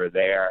time ever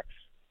there.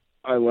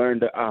 I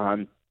learned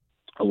a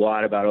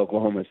lot about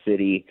Oklahoma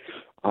City.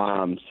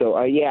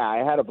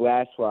 I had a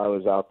blast while I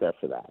was out there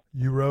for that.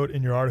 You wrote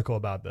in your article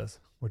about this,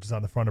 which is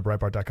on the front of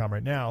Breitbart.com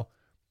right now,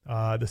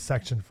 the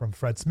section from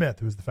Fred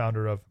Smith, who's the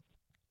founder of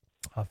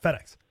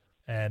FedEx.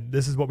 And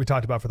this is what we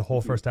talked about for the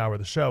whole first hour of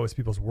the show, is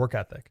people's work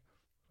ethic.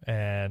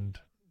 And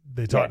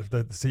the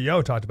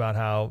CEO talked about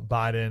how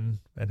Biden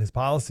and his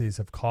policies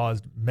have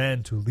caused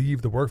men to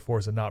leave the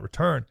workforce and not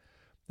return.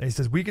 And he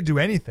says, we could do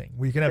anything.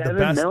 We can have the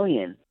best. 7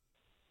 million.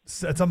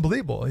 It's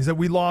unbelievable. He said,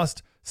 we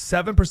lost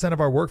 7% of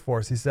our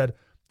workforce. He said,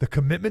 the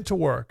commitment to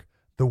work,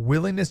 the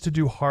willingness to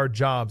do hard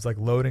jobs like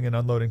loading and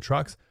unloading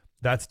trucks,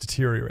 that's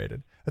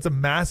deteriorated. That's a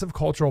massive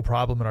cultural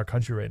problem in our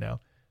country right now.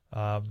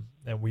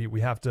 And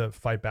we have to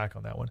fight back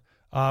on that one.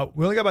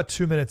 We only got about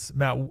 2 minutes,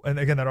 Matt. And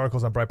again, that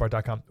article's on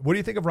Breitbart.com. What do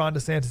you think of Ron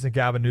DeSantis and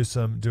Gavin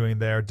Newsom doing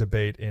their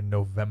debate in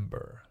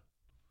November?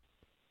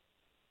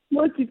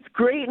 Look, it's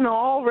great and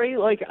all, right?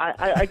 Like,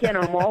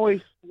 I'm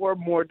always for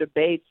more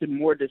debates and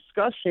more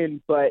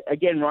discussion. But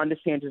again, Ron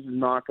DeSantis is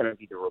not going to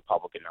be the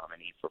Republican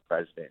nominee for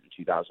president in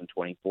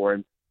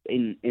 2024.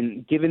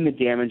 And given the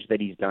damage that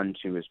he's done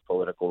to his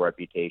political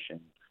reputation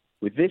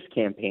with this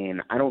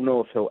campaign, I don't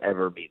know if he'll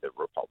ever be the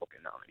Republican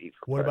nominee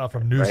for president. What about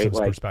from Newsom's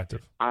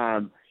perspective?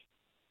 I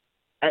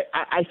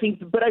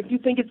do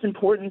think it's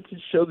important to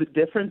show the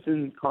difference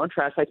in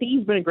contrast. I think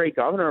he's been a great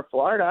governor of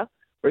Florida.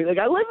 Right? Like,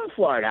 I live in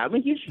Florida. I'm a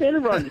huge fan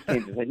of Ron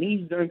DeSantis. I think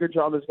he's done a good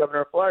job as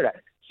governor of Florida.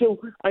 So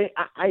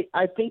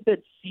I think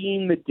that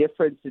seeing the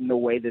difference in the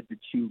way that the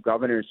two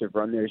governors have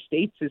run their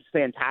states is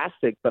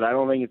fantastic, but I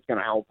don't think it's going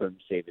to help him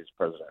save his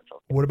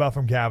presidential. What about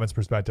from Gavin's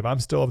perspective? I'm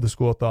still of the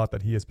school of thought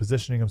that he is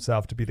positioning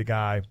himself to be the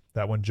guy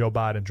that when Joe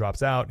Biden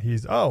drops out,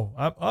 he's,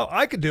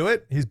 I could do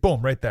it. He's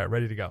boom, right there,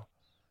 ready to go.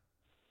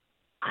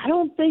 I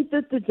don't think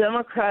that the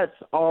Democrats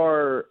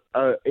are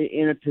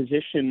in a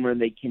position where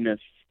they can.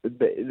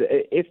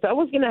 If that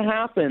was going to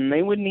happen,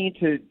 they would need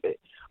to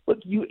look.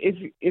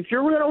 If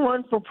you're going to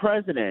run for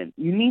president,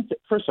 you need to.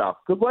 First off,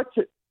 good luck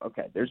to.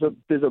 Okay, there's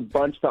a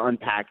bunch to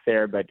unpack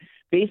there, but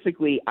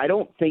basically, I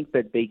don't think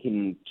that they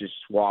can just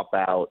swap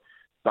out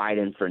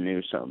Biden for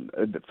Newsom.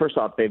 First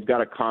off, they've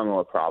got a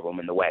Kamala problem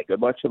in the way. Good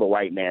luck to the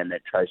white man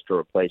that tries to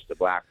replace the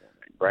black woman.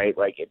 Right,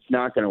 like it's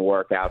not going to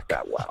work out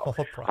that well.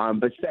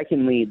 But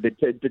secondly,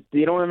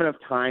 they don't have enough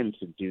time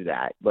to do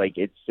that. Like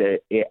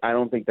I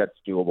don't think that's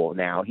doable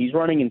now. He's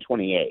running in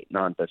 28,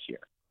 not this year.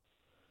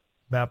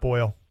 Matt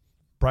Boyle,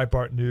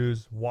 Breitbart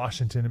News,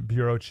 Washington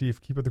bureau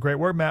chief. Keep up the great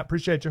work, Matt.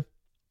 Appreciate you.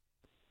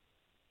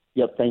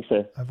 Yep, thanks,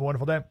 sir. Have a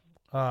wonderful day.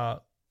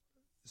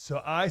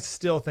 So I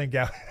still think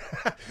Gavin.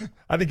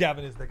 I think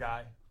Gavin is the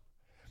guy.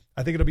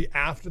 I think it'll be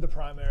after the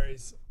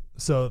primaries.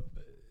 So.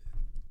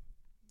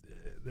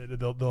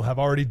 They'll have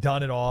already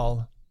done it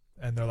all,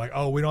 and they're like,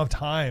 oh, we don't have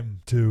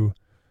time to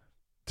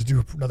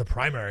do another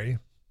primary,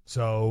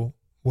 so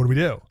what do we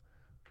do?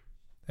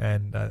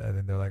 And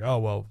then they're like, oh,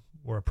 well,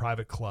 we're a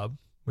private club.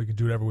 We can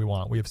do whatever we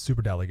want. We have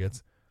super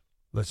delegates.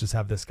 Let's just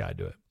have this guy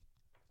do it.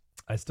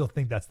 I still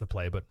think that's the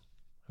play, but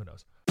who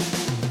knows?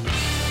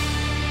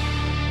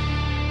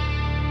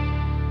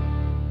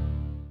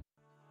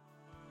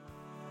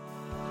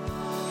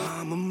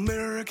 I'm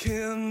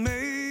American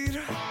made.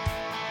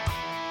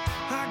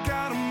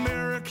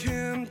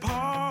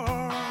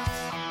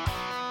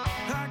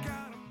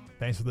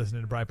 Thanks for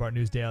listening to Breitbart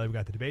News Daily. We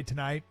got the debate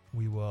tonight.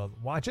 We will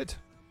watch it,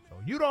 so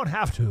you don't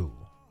have to.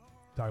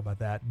 Talk about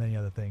that, many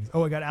other things.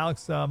 Oh, I got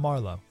Alex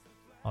Marlowe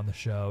on the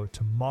show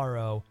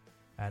tomorrow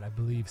at, I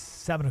believe,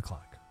 7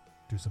 o'clock.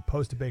 Do some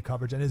post-debate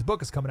coverage, and his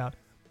book is coming out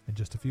in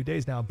just a few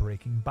days now,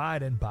 Breaking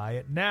Biden. Buy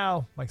it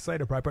now. Mike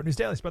Slater, Breitbart News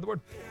Daily. Spread the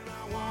word.